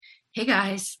Hey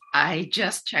guys, I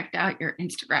just checked out your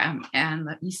Instagram and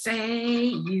let me say,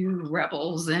 you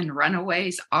rebels and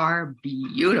runaways are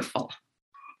beautiful.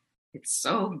 It's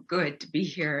so good to be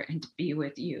here and to be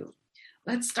with you.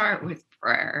 Let's start with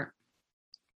prayer.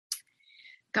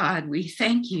 God, we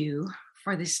thank you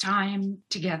for this time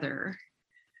together.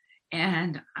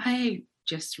 And I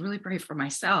just really pray for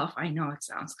myself. I know it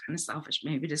sounds kind of selfish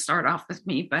maybe to start off with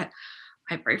me, but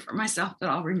I pray for myself that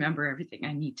I'll remember everything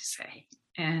I need to say.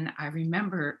 And I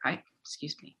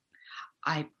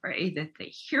pray that the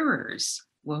hearers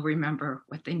will remember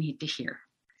what they need to hear.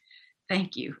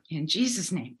 Thank you. In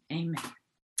Jesus' name, amen.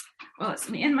 Well, it's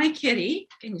me and my kitty.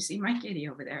 Can you see my kitty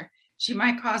over there? She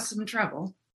might cause some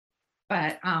trouble,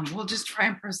 but we'll just try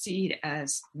and proceed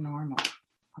as normal,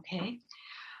 okay?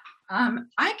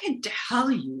 I can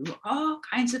tell you all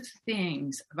kinds of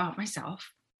things about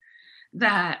myself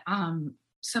that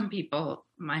some people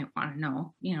might want to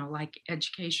know, like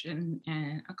education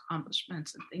and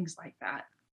accomplishments and things like that.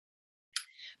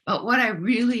 But what I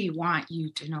really want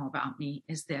you to know about me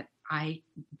is that I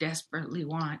desperately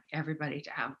want everybody to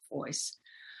have a voice,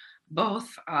 both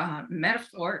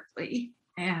metaphorically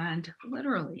and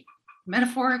literally.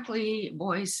 Metaphorically,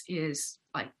 voice is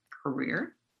like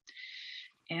career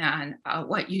and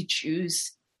what you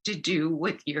choose to do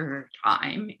with your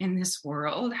time in this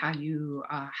world, how you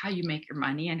make your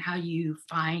money and how you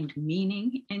find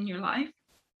meaning in your life.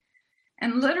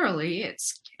 And literally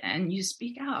it's, can you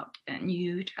speak out and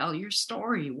you tell your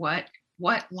story, what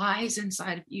lies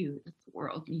inside of you that the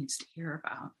world needs to hear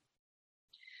about.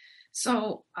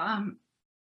 So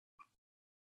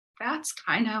that's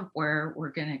kind of where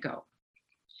we're going to go.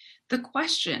 The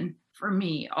question for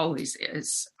me always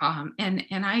is, and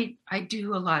I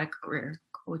do a lot of career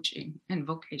coaching and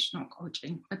vocational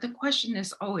coaching. But the question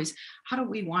is always, how do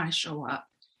we want to show up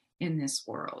in this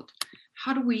world?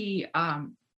 How do we,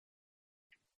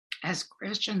 as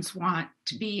Christians, want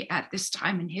to be at this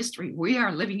time in history? We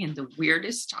are living in the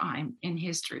weirdest time in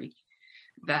history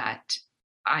that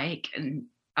I can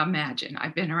imagine.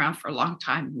 I've been around for a long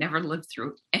time, never lived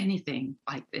through anything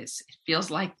like this. It feels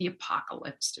like the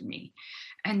apocalypse to me.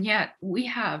 And yet we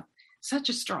have such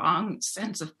a strong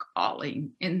sense of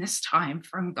calling in this time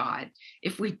from God,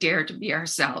 if we dare to be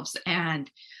ourselves. And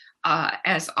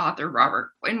as author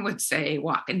Robert Quinn would say,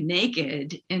 walking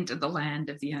naked into the land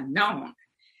of the unknown.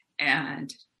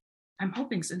 And I'm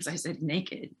hoping since I said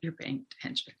naked, you're paying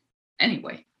attention.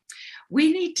 Anyway,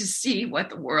 we need to see what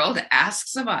the world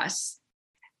asks of us.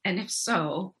 And if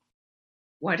so,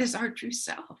 what is our true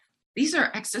self? These are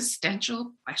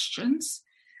existential questions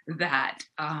that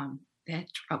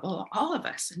trouble all of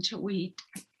us until we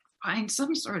find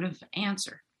some sort of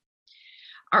answer.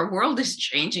 Our world is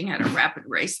changing at a rapid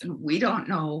rate, and we don't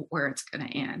know where it's going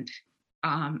to end.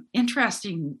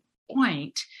 Interesting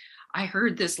point. I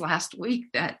heard this last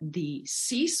week that the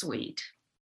C-suite,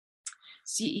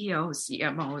 CEO,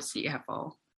 CMO,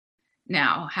 CFO,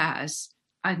 now has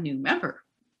a new member,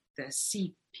 the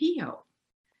CPO,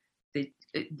 the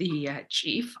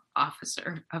Chief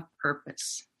Officer of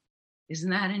Purpose.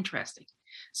 Isn't that interesting?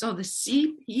 So the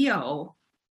CPO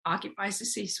occupies the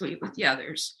C-suite with the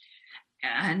others,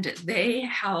 and they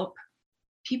help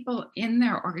people in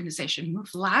their organization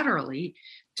move laterally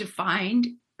to find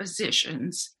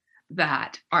positions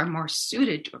that are more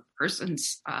suited to a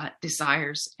person's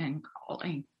desires and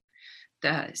calling.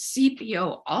 The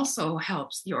CPO also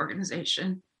helps the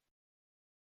organization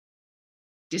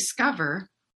discover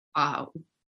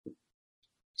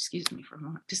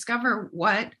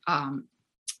what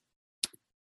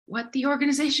the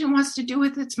organization wants to do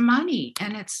with its money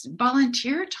and its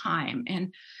volunteer time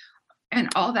and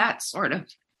all that sort of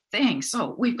thing.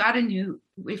 So we've got a new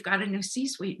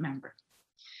C-suite member.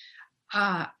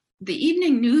 The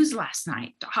evening news last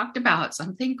night talked about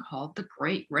something called the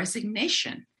Great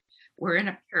Resignation. We're in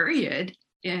a period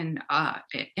in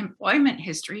employment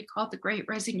history called the Great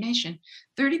Resignation.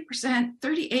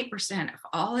 38% of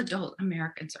all adult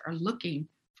Americans are looking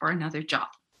for another job.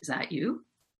 Is that you?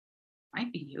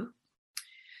 Might be you.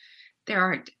 There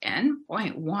are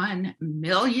 10.1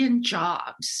 million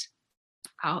jobs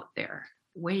out there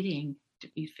waiting to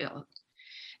be filled.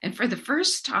 And for the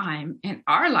first time in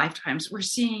our lifetimes, we're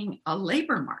seeing a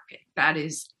labor market. That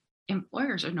is,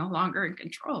 employers are no longer in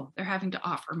control. They're having to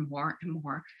offer more and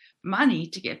more money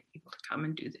to get people to come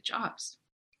and do the jobs.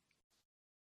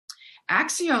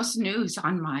 Axios News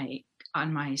on my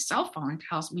cell phone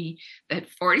tells me that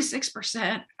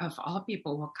 46% of all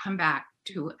people will come back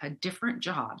to a different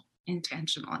job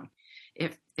intentionally.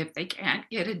 If they can't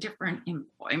get a different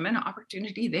employment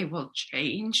opportunity, they will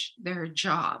change their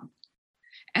job.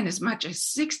 And as much as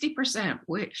 60%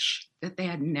 wish that they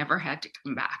had never had to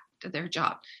come back to their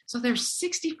job. So there's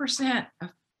 60% of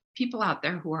people out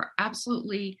there who are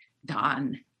absolutely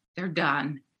done. They're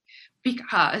done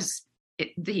because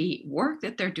the work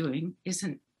that they're doing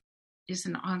isn't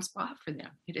on spot for them.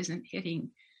 It isn't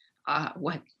hitting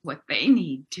what they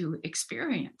need to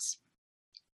experience.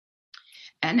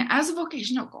 And as a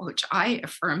vocational coach, I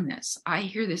affirm this. I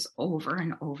hear this over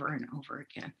and over and over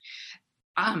again.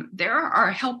 There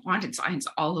are help wanted signs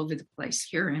all over the place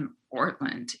here in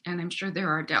Portland, and I'm sure there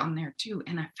are down there too.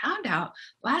 And I found out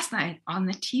last night on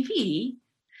the TV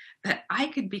that I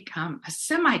could become a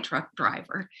semi-truck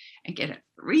driver and get a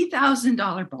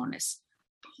 $3,000 bonus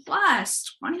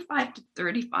plus $25 to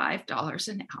 $35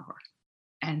 an hour.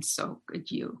 And so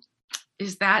could you.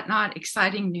 Is that not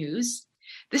exciting news?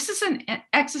 This is an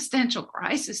existential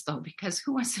crisis, though, because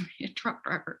who wants to be a truck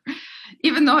driver?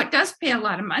 Even though it does pay a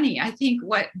lot of money, I think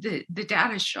what the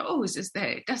data shows is that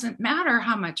it doesn't matter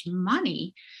how much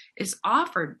money is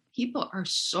offered. People are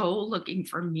so looking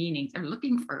for meaning. They're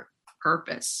looking for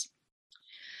purpose.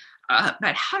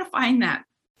 But how to find that?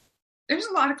 There's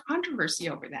a lot of controversy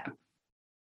over that.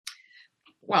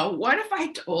 Well, what if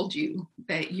I told you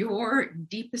that your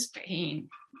deepest pain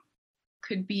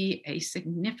could be a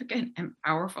significant and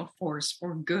powerful force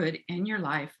for good in your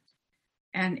life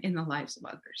and in the lives of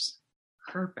others?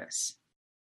 Purpose.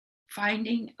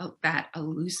 Finding that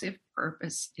elusive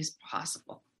purpose is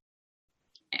possible.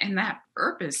 And that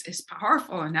purpose is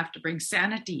powerful enough to bring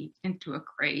sanity into a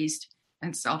crazed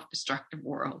and self-destructive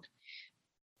world.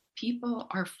 People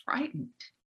are frightened.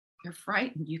 They're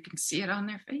frightened. You can see it on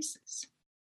their faces.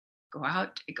 Go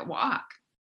out, take a walk.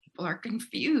 People are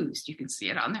confused. You can see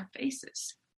it on their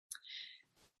faces.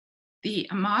 The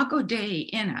Imago Dei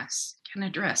in us can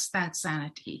address that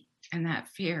sanity and that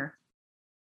fear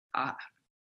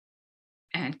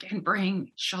and can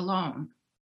bring shalom,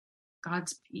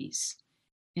 God's peace,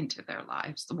 into their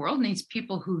lives. The world needs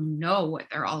people who know what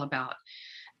they're all about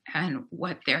and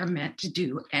what they're meant to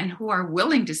do and who are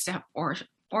willing to step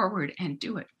forward and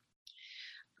do it.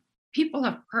 People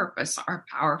of purpose are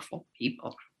powerful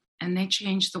people, and they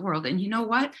change the world. And you know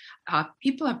what?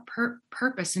 People of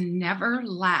purpose never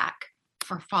lack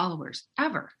for followers,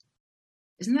 ever.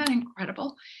 Isn't that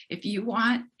incredible? If you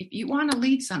want to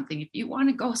lead something, if you want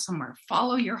to go somewhere,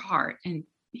 follow your heart, and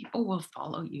people will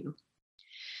follow you.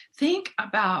 Think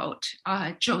about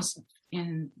Joseph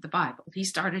in the Bible. He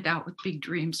started out with big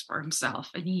dreams for himself,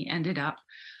 and he ended up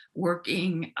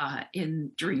working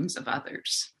in dreams of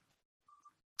others.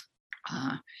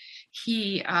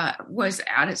 He was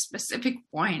at a specific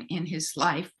point in his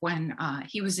life when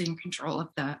he was in control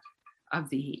of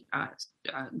the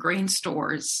grain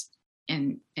stores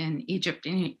in Egypt,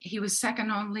 and he was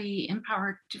second only in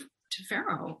power to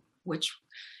Pharaoh, which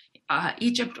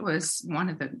Egypt was one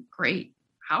of the great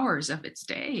powers of its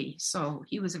day. So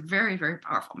he was a very, very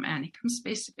powerful man. He comes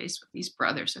face to face with these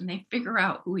brothers, and they figure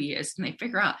out who he is, and they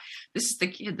figure out this is the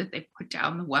kid that they put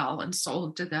down the well and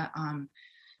sold to the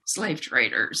slave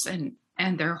traders, and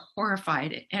they're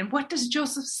horrified. And what does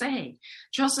Joseph say?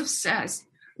 Joseph says,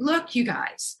 look, you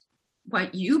guys,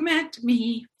 what you meant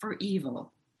me for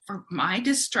evil, for my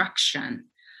destruction,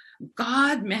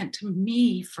 God meant to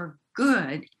me for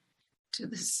good, to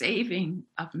the saving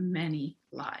of many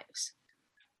lives.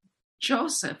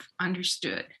 Joseph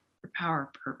understood the power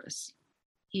of purpose.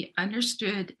 He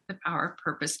understood the power of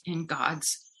purpose in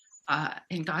God's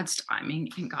timing,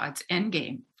 in God's end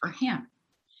game for him.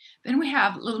 Then we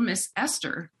have little Miss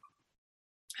Esther,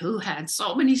 who had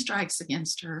so many strikes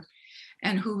against her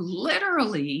and who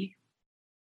literally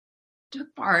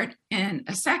took part in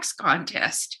a sex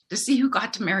contest to see who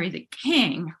got to marry the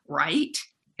king, right?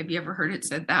 Have you ever heard it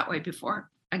said that way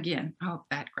before? Again, I hope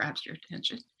that grabs your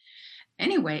attention.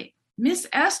 Anyway, Miss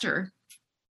Esther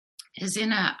is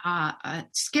in a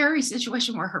scary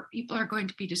situation where her people are going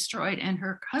to be destroyed, and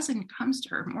her cousin comes to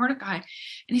her, Mordecai, and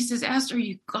he says, Esther,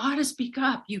 you got to speak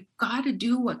up. You got to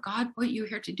do what God put you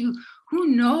here to do. Who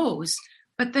knows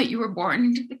but that you were born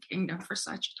into the kingdom for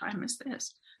such a time as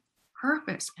this?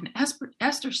 Purpose. And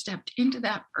Esther stepped into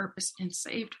that purpose and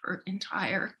saved her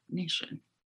entire nation.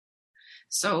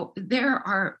 So there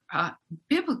are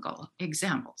biblical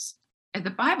examples. And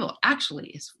the Bible actually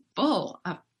is full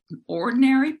of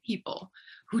ordinary people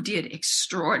who did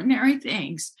extraordinary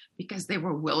things because they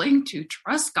were willing to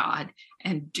trust God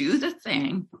and do the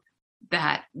thing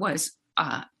that was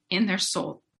in their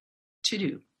soul to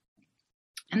do.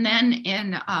 And then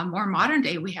in more modern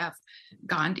day, we have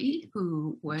Gandhi,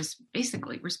 who was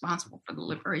basically responsible for the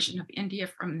liberation of India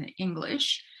from the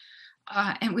English.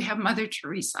 And we have Mother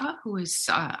Teresa, who is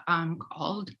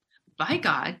called by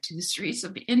God to the streets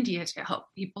of India to help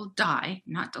people die,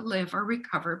 not to live or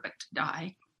recover, but to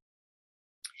die.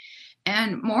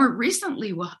 And more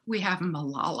recently, we have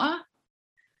Malala,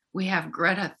 we have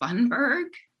Greta Thunberg,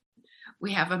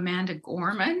 we have Amanda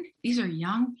Gorman. These are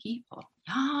young people,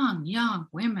 young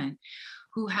women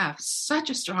who have such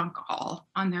a strong call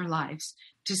on their lives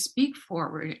to speak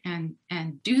forward and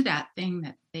do that thing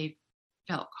that they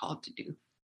felt called to do.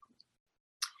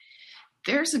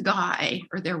 There was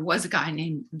a guy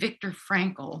named Viktor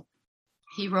Frankl.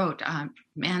 He wrote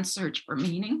Man's Search for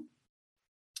Meaning,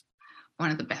 one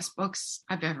of the best books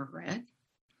I've ever read.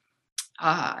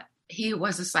 He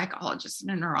was a psychologist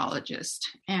and a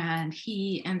neurologist, and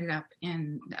he ended up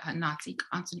in Nazi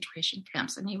concentration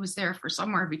camps, and he was there for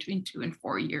somewhere between 2 and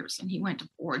 4 years, and he went to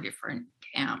 4 different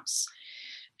camps.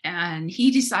 And he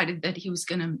decided that he was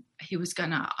gonna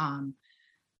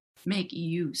make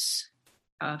use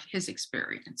of his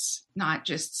experience, not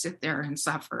just sit there and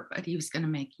suffer, but he was going to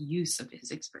make use of his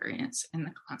experience in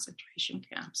the concentration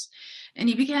camps. And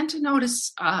he began to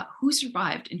notice who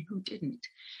survived and who didn't.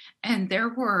 And there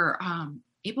were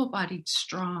able-bodied,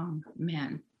 strong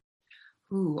men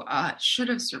who should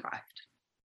have survived,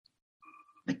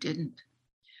 but didn't.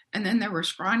 And then there were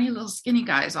scrawny little skinny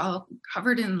guys all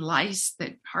covered in lice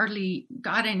that hardly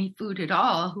got any food at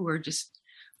all, who were just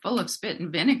full of spit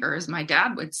and vinegar, as my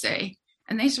dad would say,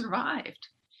 and they survived.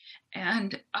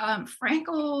 And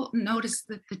Frankl noticed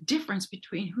that the difference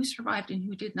between who survived and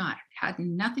who did not had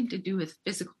nothing to do with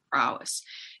physical prowess.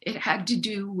 It had to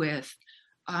do with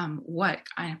what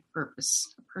kind of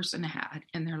purpose a person had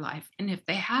in their life. And if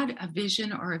they had a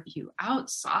vision or a view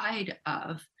outside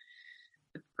of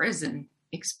the prison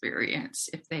experience,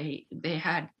 if they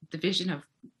had the vision of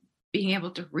being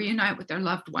able to reunite with their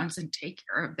loved ones and take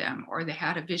care of them, or they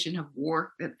had a vision of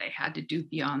work that they had to do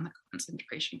beyond the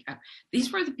concentration camp.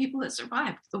 These were the people that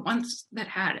survived, the ones that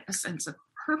had a sense of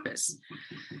purpose.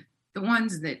 The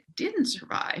ones that didn't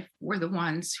survive were the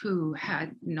ones who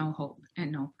had no hope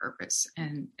and no purpose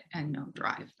and no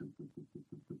drive.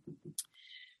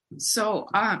 So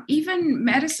even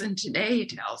medicine today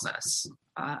tells us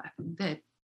that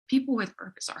people with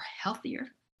purpose are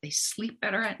healthier. They sleep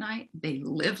better at night. They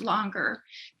live longer.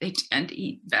 They tend to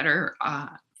eat better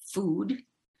food.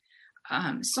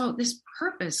 So this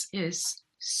purpose is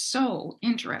so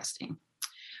interesting.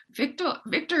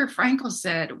 Viktor Frankl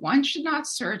said, one should not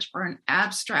search for an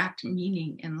abstract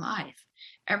meaning in life.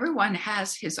 Everyone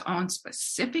has his own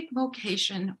specific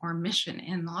vocation or mission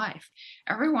in life.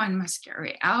 Everyone must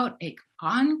carry out a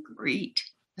concrete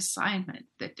assignment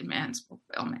that demands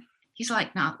fulfillment. He's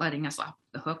like not letting us off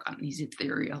the hook on these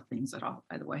ethereal things at all,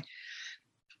 by the way.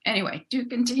 Anyway, to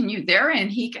continue, therein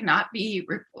he cannot be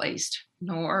replaced,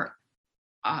 nor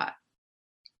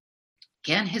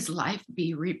can his life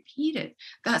be repeated.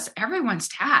 Thus, everyone's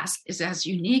task is as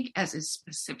unique as his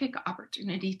specific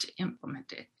opportunity to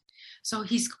implement it. So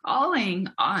he's calling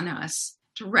on us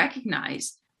to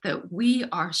recognize that we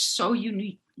are so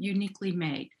uniquely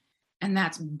made, and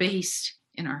that's based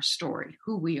in our story,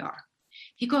 who we are.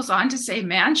 He goes on to say,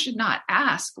 man should not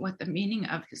ask what the meaning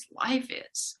of his life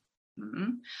is,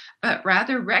 but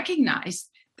rather recognize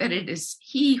that it is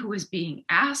he who is being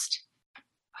asked.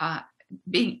 In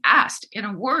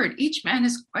a word, each man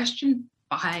is questioned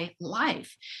by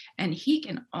life, and he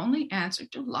can only answer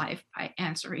to life by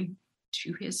answering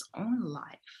to his own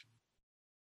life.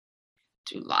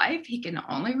 To life, he can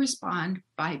only respond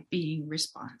by being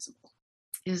responsible.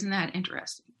 Isn't that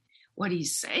interesting? What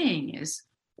he's saying is,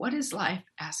 what is life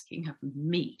asking of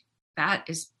me? That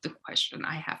is the question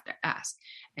I have to ask.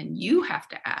 And you have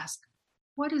to ask,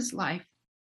 what is life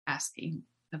asking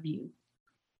of you?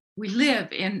 We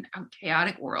live in a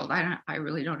chaotic world. I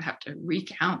really don't have to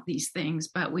recount these things,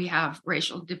 but we have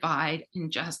racial divide,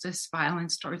 injustice,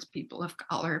 violence towards people of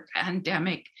color,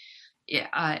 pandemic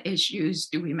issues.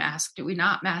 Do we mask? Do we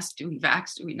not mask? Do we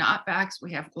vax? Do we not vax?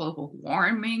 We have global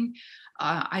warming.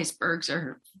 Icebergs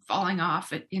are falling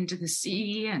off into the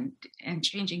sea and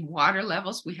changing water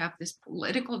levels. We have this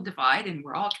political divide, and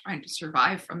we're all trying to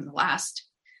survive from the last,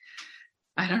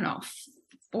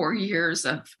 4 years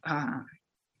of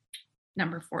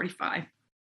number 45.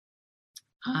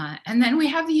 And then we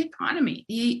have the economy.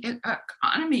 The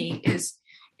economy is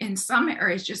in some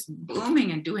areas just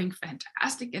booming and doing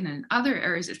fantastic, and in other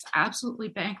areas it's absolutely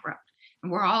bankrupt.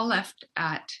 And we're all left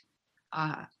in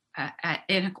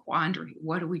a quandary.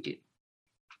 What do we do?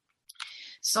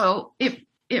 So if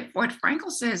what Frankl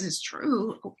says is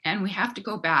true, and we have to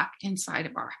go back inside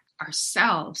of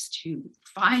ourselves to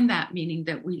find that meaning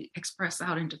that we express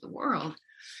out into the world,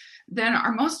 then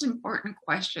our most important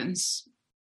questions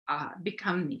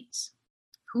become these.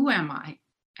 Who am I?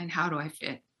 And how do I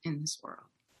fit in this world?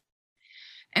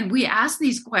 And we ask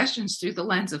these questions through the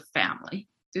lens of family,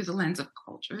 through the lens of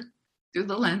culture, through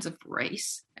the lens of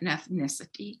race and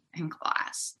ethnicity and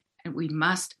class. And we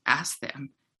must ask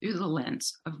them through the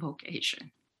lens of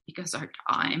vocation, because our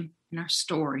time and our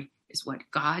story is what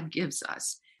God gives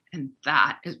us. And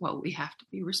that is what we have to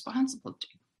be responsible to.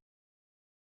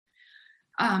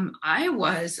 I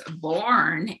was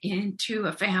born into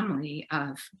a family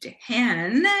of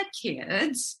 10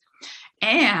 kids.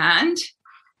 And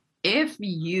if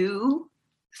you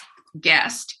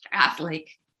guessed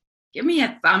Catholic, give me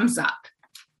a thumbs up.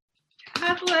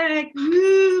 Catholic,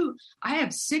 woo! I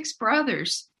have 6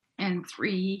 brothers and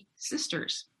 3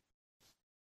 sisters.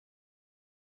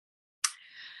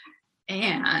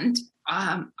 And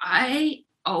I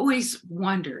always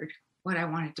wondered what I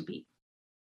wanted to be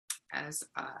as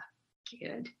a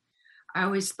kid. I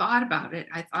always thought about it.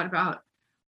 I thought about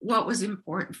what was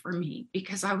important for me,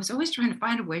 because I was always trying to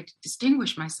find a way to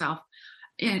distinguish myself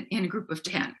in a group of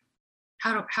 10.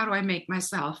 How do I make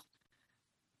myself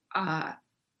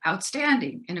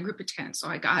outstanding in a group of 10? So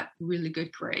I got really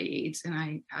good grades, and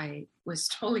I was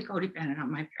totally codependent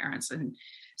on my parents and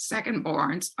second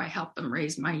borns. I helped them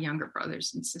raise my younger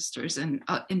brothers and sisters. And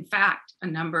in fact, a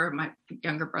number of my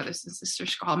younger brothers and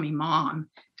sisters call me mom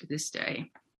to this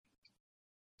day.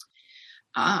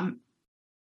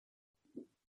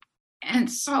 And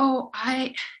so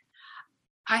I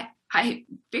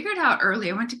figured out early,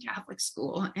 I went to Catholic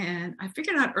school, and I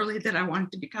figured out early that I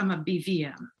wanted to become a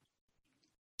BVM.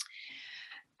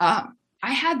 I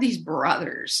had these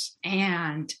brothers,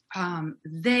 and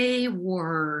they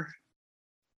were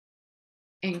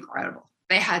incredible.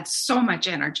 They had so much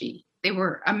energy. They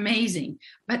were amazing,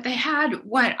 but they had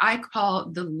what I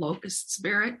call the locust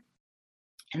spirit.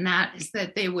 And that is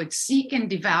that they would seek and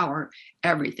devour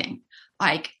everything,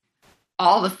 like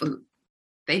all the food.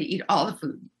 They'd eat all the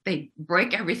food. They'd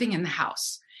break everything in the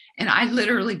house. And I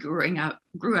literally grew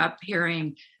up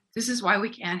hearing, this is why we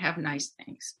can't have nice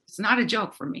things. It's not a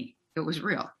joke for me. It was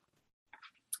real.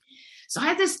 So I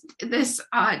had this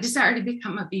desire to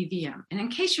become a BVM. And in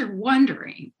case you're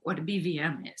wondering what a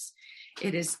BVM is,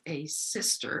 it is a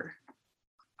sister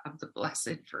of the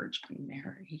Blessed Virgin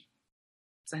Mary.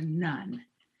 It's a nun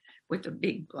with a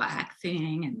big black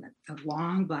thing and the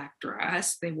long black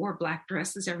dress. They wore black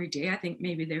dresses every day. I think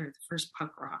maybe they were the first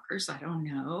punk rockers. I don't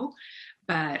know.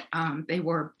 But they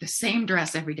wore the same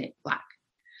dress every day, black.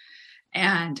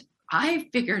 And I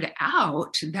figured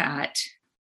out that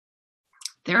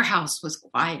their house was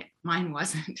quiet. Mine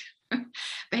wasn't.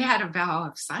 They had a vow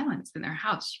of silence in their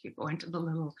house. You could go into the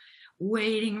little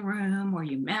waiting room where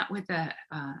you met with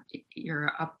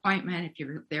your appointment if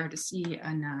you're there to see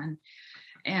a nun.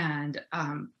 And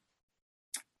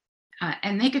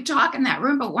they could talk in that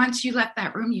room, but once you left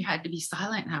that room, you had to be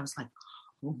silent. And I was like,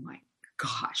 oh my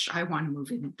gosh, I want to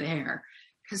move in there.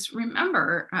 Because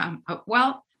remember,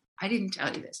 I didn't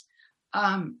tell you this.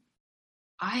 I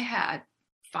had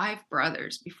 5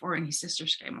 brothers before any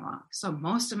sisters came along. So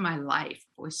most of my life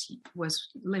was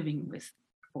living with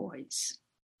boys.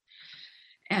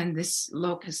 And this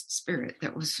locust spirit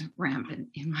that was rampant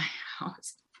in my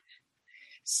house.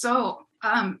 So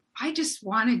I just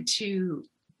wanted to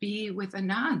be with the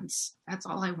nuns. That's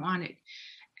all I wanted.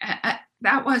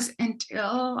 That was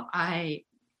until I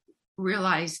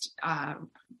realized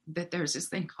that there's this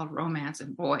thing called romance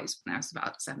and boys when I was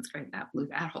about 7th grade. That blew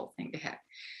that whole thing to heck.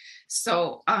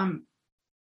 So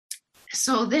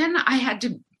then I had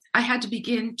to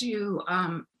begin to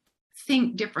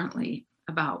think differently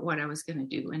about what I was going to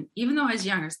do. And even though I was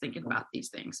young, I was thinking about these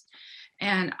things.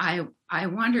 And I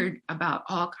wondered about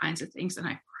all kinds of things, and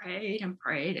I prayed and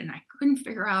prayed, and I couldn't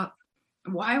figure out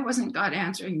why wasn't God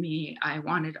answering me. I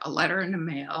wanted a letter in the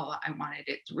mail. I wanted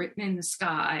it written in the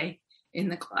sky, in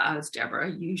the clouds,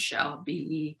 Deborah, you shall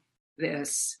be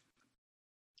this.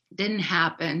 Didn't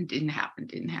happen.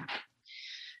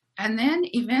 And then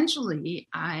eventually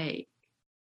I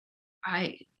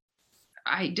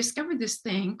discovered this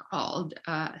thing called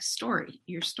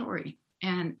Your Story.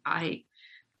 And I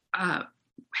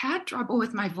had trouble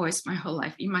with my voice my whole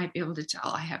life. You might be able to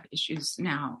tell I have issues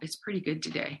now. It's pretty good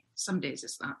today. Some days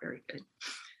it's not very good.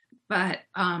 But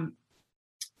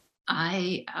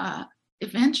I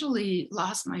eventually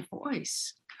lost my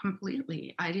voice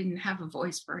completely. I didn't have a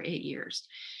voice for 8 years.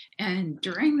 And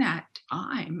during that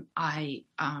time, I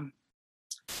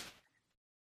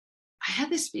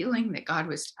had this feeling that God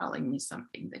was telling me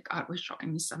something, that God was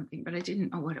showing me something, but I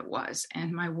didn't know what it was.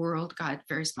 And my world got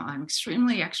very small. I'm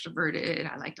extremely extroverted.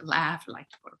 I like to laugh. I like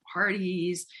to go to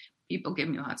parties, people give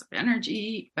me lots of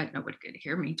energy, but nobody could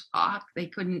hear me talk. They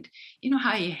couldn't, you know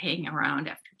how you hang around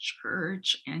after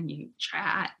church and you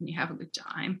chat and you have a good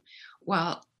time?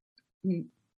 Well,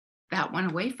 that went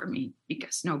away from me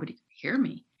because nobody could hear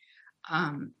me.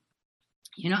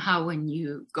 You know how when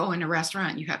you go in a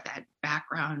restaurant, you have that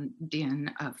background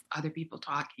din of other people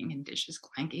talking and dishes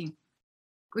clanking?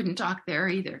 Couldn't talk there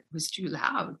either. It was too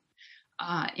loud.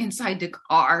 Inside the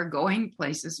car going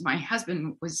places, my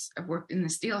husband worked in the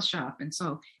steel shop, and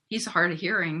so he's hard of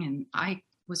hearing and I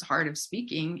was hard of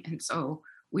speaking, and so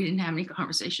we didn't have any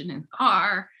conversation in the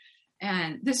car,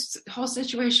 and this whole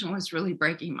situation was really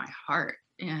breaking my heart.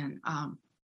 And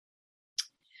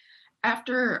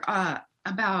after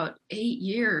about 8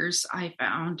 years, I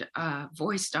found a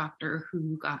voice doctor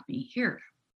who got me here,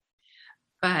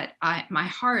 but my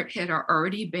heart had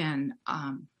already been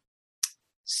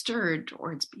stirred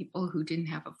towards people who didn't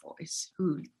have a voice,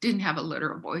 who didn't have a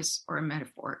literal voice or a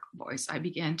metaphorical voice. I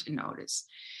began to notice.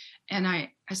 And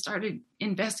I started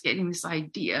investigating this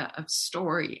idea of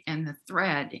story and the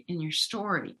thread in your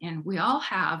story. And we all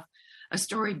have a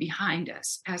story behind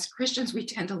us. As Christians, we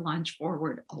tend to lunge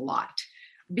forward a lot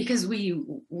because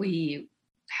we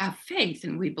have faith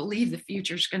and we believe the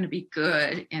future is going to be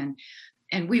good, and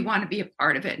we want to be a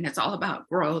part of it. And it's all about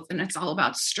growth, and it's all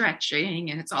about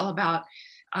stretching, and it's all about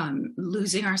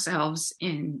losing ourselves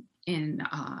in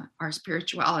our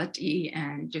spirituality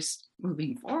and just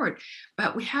moving forward.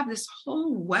 But we have this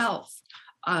whole wealth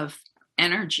of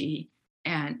energy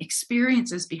and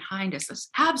experiences behind us that's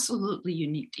absolutely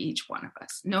unique to each one of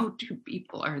us. No two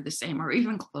people are the same or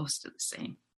even close to the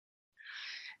same.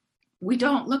 We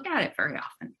don't look at it very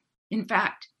often. In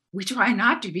fact, we try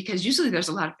not to, because usually there's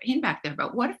a lot of pain back there.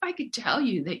 But what if I could tell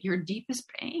you that your deepest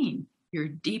pain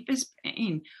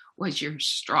was your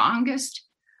strongest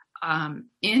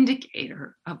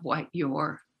indicator of what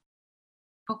your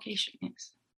vocation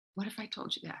is? What if I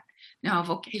told you that? Now,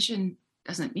 vocation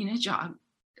doesn't mean a job,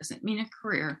 doesn't mean a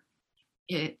career.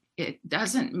 It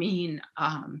doesn't mean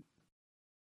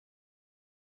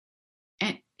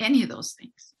any of those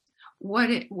things.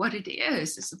 What it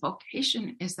is a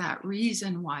vocation is that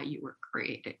reason why you were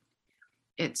created.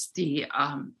 It's the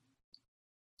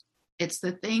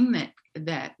thing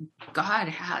that God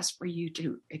has for you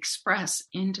to express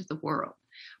into the world.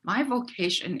 My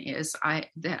vocation is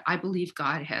that I believe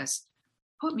God has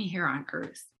put me here on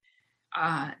earth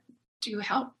to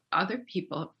help other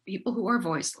people who are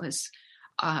voiceless,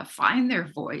 find their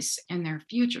voice and their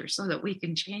future so that we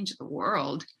can change the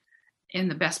world in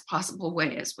the best possible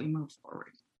way as we move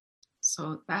forward.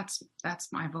 So that's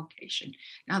my vocation.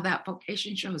 Now that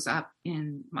vocation shows up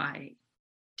in my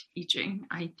teaching.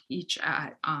 I teach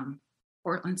at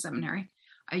Portland Seminary.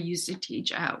 I used to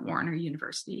teach at Warner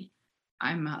University.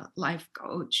 I'm a life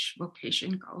coach,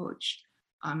 vocation coach.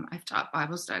 I've taught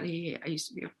Bible study. I used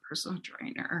to be a personal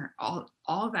trainer.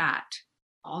 All that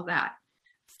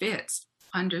fits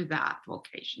under that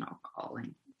vocational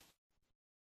calling.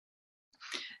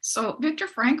 So Viktor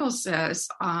Frankl says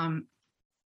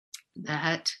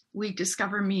that we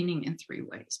discover meaning in 3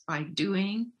 ways: by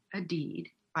doing a deed,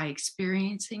 by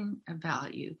experiencing a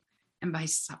value, and by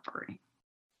suffering.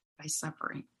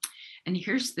 And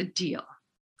here's the deal,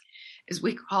 is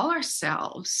we call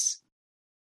ourselves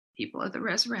people of the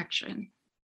resurrection,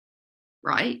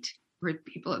 right? We're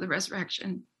people of the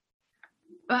resurrection.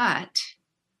 But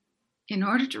in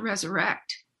order to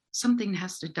resurrect, something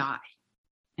has to die.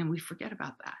 And we forget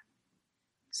about that.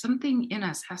 Something in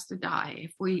us has to die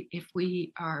if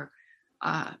we are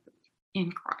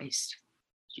in Christ.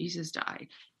 Jesus died.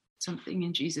 Something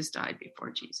in Jesus died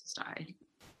before Jesus died.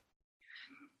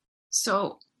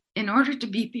 So in order to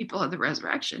be people of the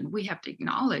resurrection, we have to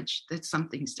acknowledge that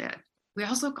something's dead. We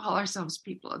also call ourselves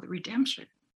people of the redemption.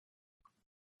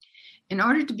 In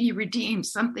order to be redeemed,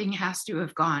 something has to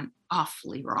have gone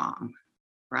awfully wrong,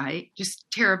 right? Just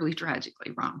terribly,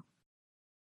 tragically wrong.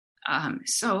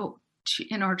 So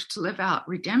in order to live out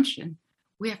redemption,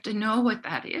 we have to know what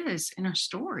that is in our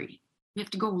story. We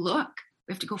have to go look.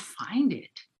 We have to go find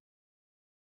it.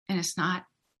 And it's not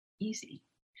easy.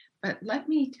 But let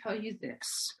me tell you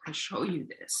this, or show you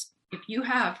this. If you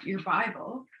have your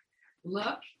Bible,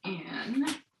 look in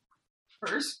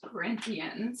 1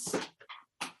 Corinthians.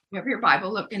 You have your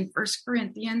Bible, look in 1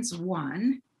 Corinthians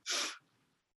 1.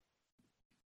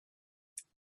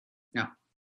 No,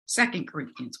 2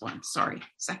 Corinthians 1. Sorry,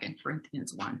 2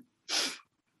 Corinthians 1.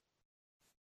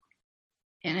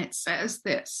 And it says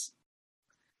this: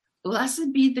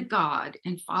 Blessed be the God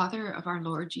and Father of our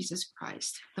Lord Jesus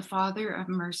Christ, the Father of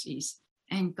mercies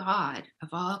and God of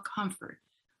all comfort,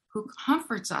 who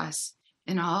comforts us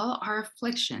in all our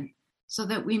affliction, so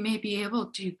that we may be able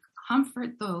to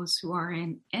comfort those who are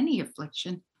in any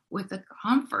affliction with the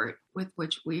comfort with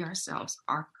which we ourselves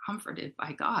are comforted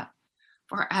by God.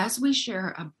 For as we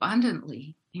share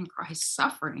abundantly in Christ's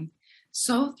suffering,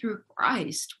 so through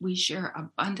Christ we share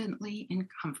abundantly in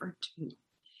comfort too.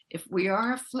 If we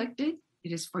are afflicted,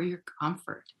 it is for your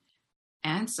comfort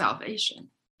and salvation.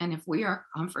 And if we are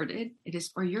comforted, it is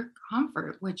for your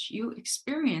comfort, which you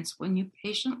experience when you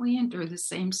patiently endure the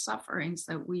same sufferings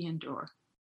that we endure.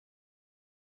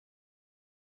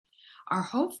 Our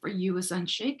hope for you is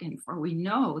unshaken, for we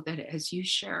know that as you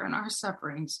share in our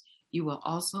sufferings, you will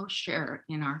also share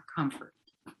in our comfort.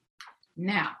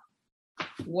 Now,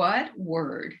 what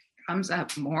word comes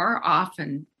up more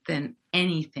often than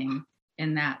anything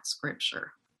in that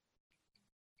scripture?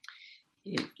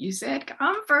 If you said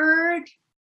comfort,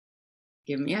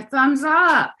 give me a thumbs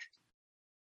up.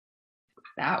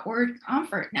 That word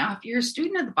comfort. Now, if you're a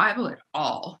student of the Bible at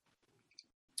all,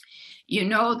 you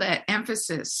know that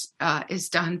emphasis is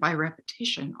done by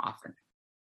repetition often.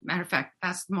 Matter of fact,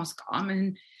 that's the most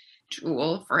common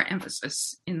tool for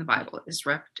emphasis in the Bible is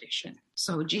repetition.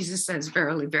 So Jesus says,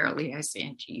 verily, verily, I say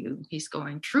unto you. He's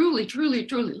going, truly, truly,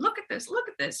 truly, look at this, look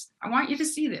at this. I want you to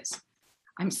see this.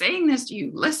 I'm saying this to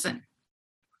you. Listen.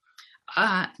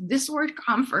 This word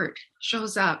comfort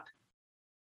shows up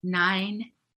 9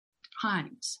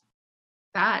 times.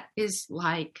 That is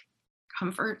like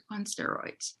comfort on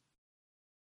steroids.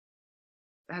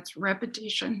 That's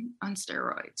repetition on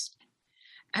steroids.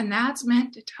 And that's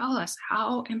meant to tell us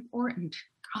how important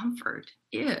comfort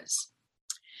is.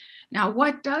 Now,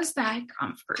 what does that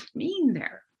comfort mean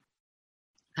there?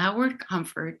 That word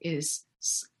comfort is,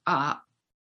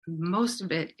 most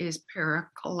of it is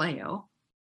parakaleo,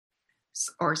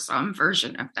 or some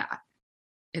version of that.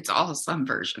 It's all some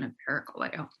version of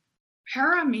parakaleo.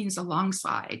 Para means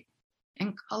alongside,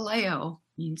 and kaleo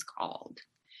means called.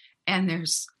 And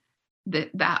there's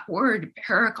that word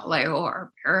parakaleo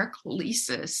or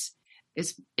paraklesis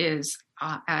is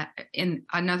in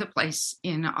another place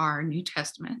in our New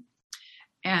Testament,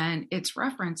 and its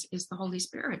reference is the Holy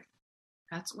Spirit.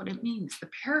 That's what it means. The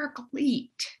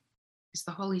Paraclete is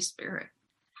the Holy Spirit.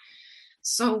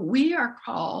 So we are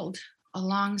called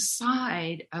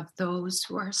alongside of those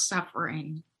who are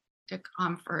suffering to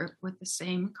comfort with the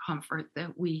same comfort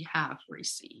that we have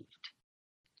received.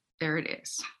 There it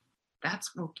is.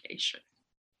 That's vocation.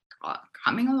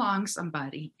 Coming along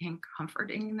somebody and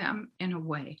comforting them in a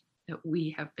way that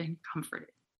we have been comforted.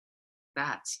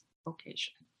 That's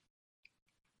vocation.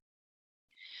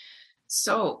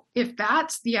 So if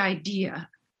that's the idea,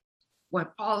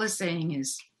 what Paul is saying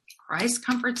is Christ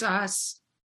comforts us.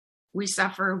 We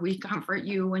suffer, we comfort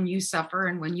you when you suffer.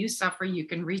 And when you suffer, you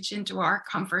can reach into our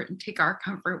comfort and take our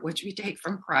comfort, which we take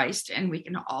from Christ, and we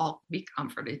can all be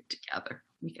comforted together.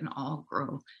 We can all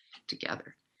grow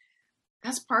together.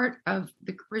 That's part of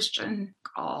the Christian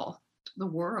call to the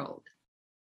world,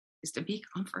 is to be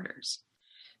comforters.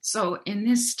 So in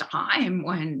this time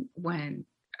when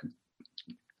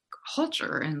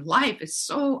culture and life is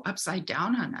so upside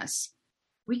down on us,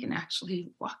 we can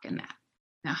actually walk in that.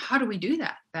 Now, how do we do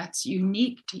that? That's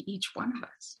unique to each one of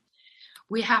us.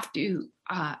 We have to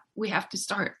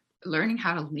start learning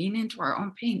how to lean into our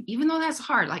own pain, even though that's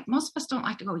hard. Like most of us don't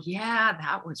like to go, yeah,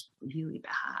 that was really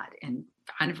bad, and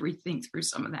kind of rethink through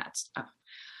some of that stuff.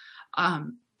 A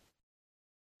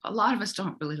lot of us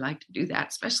don't really like to do that,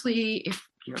 especially if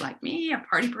you're like me, a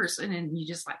party person, and you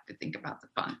just like to think about the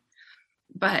fun.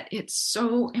 But it's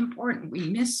so important. We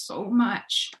miss so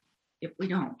much if we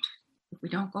don't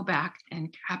go back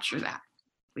and capture that.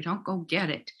 If we don't go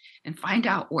get it and find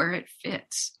out where it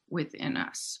fits within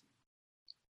us.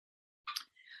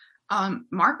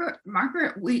 Margaret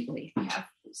Wheatley, I have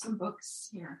some books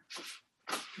here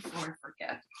before I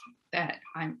forget that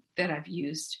I've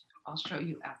used. I'll show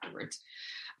you afterwards.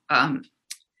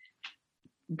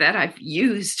 That I've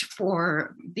used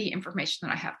for the information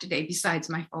that I have today, besides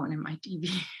my phone and my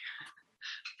TV.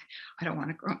 I don't want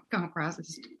to come across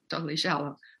as totally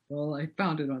shallow. Well, I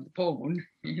found it on the phone,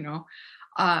 you know.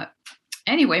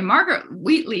 Anyway, Margaret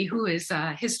Wheatley, who is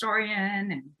a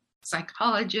historian and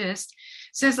psychologist,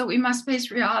 says that we must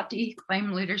face reality,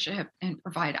 claim leadership, and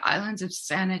provide islands of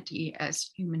sanity as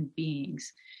human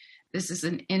beings. This is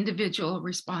an individual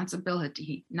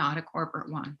responsibility, not a corporate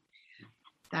one.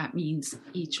 That means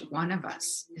each one of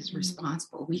us is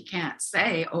responsible. We can't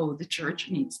say, oh, the church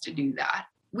needs to do that.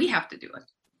 We have to do it.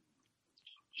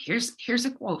 Here's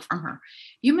a quote from her.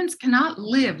 Humans cannot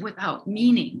live without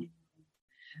meaning.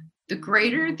 The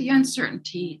greater the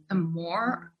uncertainty, the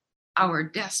more our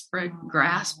desperate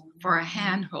grasp for a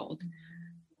handhold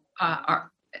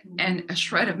and a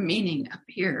shred of meaning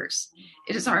appears.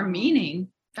 It is our meaning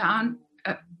found?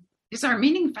 Is our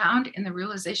meaning found in the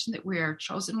realization that we are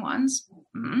chosen ones?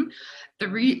 Mm-hmm. The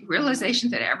realization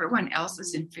that everyone else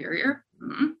is inferior?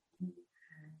 Mm-hmm.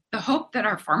 The hope that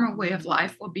our former way of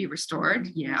life will be restored?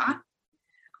 Yeah.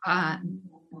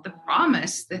 The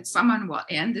promise that someone will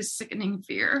end this sickening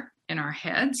fear in our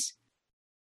heads?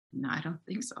 No, I don't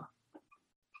think so.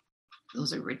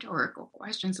 Those are rhetorical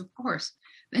questions, of course.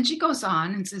 Then she goes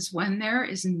on and says, when there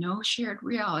is no shared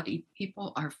reality,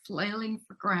 people are flailing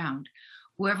for ground.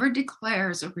 Whoever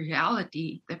declares a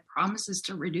reality that promises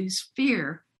to reduce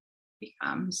fear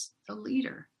becomes the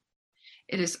leader.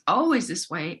 It is always this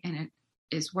way, and it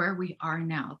is where we are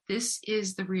now. This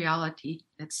is the reality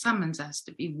that summons us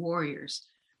to be warriors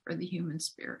for the human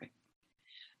spirit.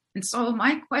 And so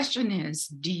my question is,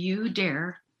 do you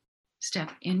dare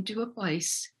step into a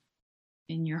place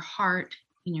in your heart,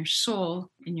 in your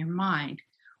soul, in your mind,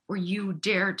 where you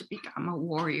dare to become a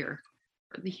warrior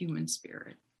for the human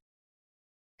spirit?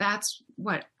 That's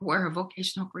where a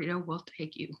vocational credo will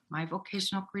take you. My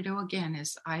vocational credo, again,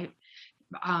 is I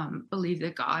believe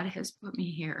that God has put me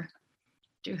here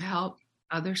to help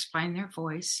others find their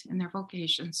voice and their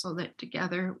vocation so that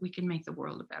together we can make the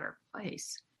world a better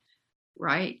place.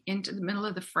 Right into the middle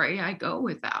of the fray I go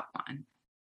with that one.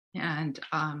 And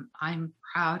I'm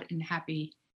proud and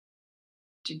happy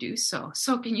to do so.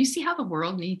 So can you see how the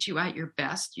world needs you at your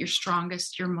best, your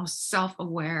strongest, your most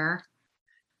self-aware?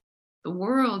 The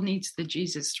world needs the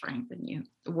Jesus strength in you.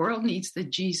 The world needs the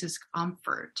Jesus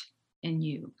comfort in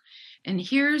you. And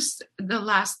here's the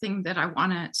last thing that I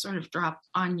want to sort of drop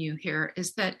on you here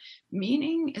is that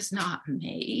meaning is not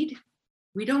made.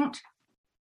 We don't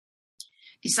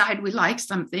decide we like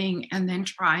something and then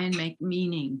try and make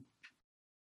meaning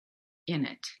in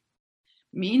it.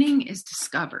 Meaning is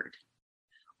discovered,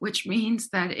 which means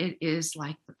that it is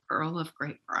like the pearl of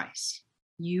great price.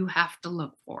 You have to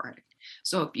look for it.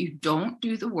 So if you don't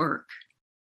do the work,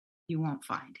 you won't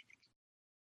find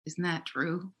it. Isn't that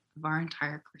true of our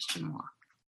entire Christian walk?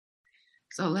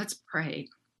 So let's pray,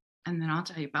 and then I'll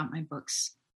tell you about my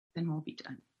books. Then we'll be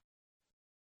done.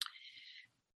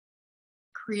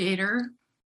 Creator,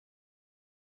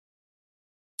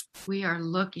 we are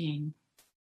looking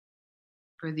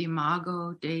for the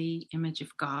Imago Dei, image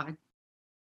of God,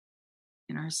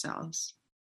 in ourselves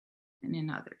and in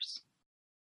others.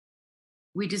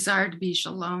 We desire to be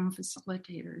shalom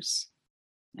facilitators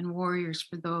and warriors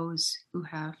for those who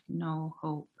have no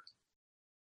hope.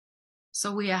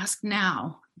 So we ask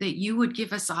now that you would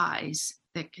give us eyes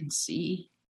that can see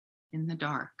in the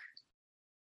dark.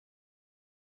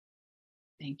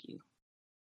 Thank you.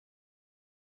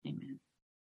 Amen.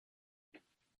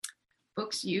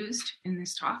 Books used in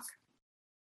this talk: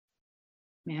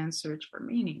 Man's Search for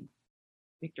Meaning,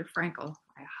 Viktor Frankl.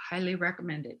 I highly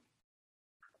recommend it.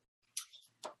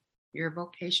 Your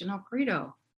Vocational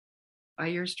Credo by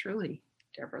yours truly,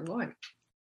 Deborah Lloyd.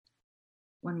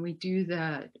 When we do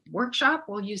the workshop,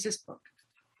 we'll use this book.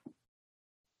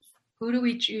 Who Do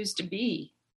We Choose to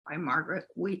Be by Margaret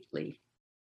Wheatley.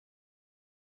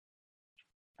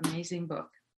 Amazing book.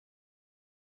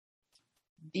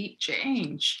 Deep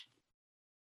Change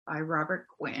by Robert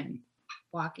Quinn.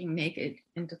 Walking Naked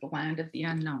into the Land of the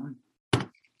Unknown.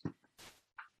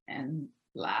 And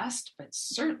last, but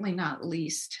certainly not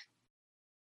least,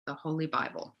 the Holy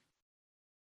Bible.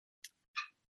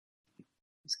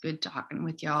 It's good talking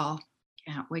with y'all.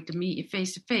 Can't wait to meet you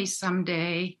face to face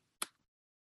someday.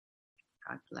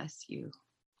 God bless you.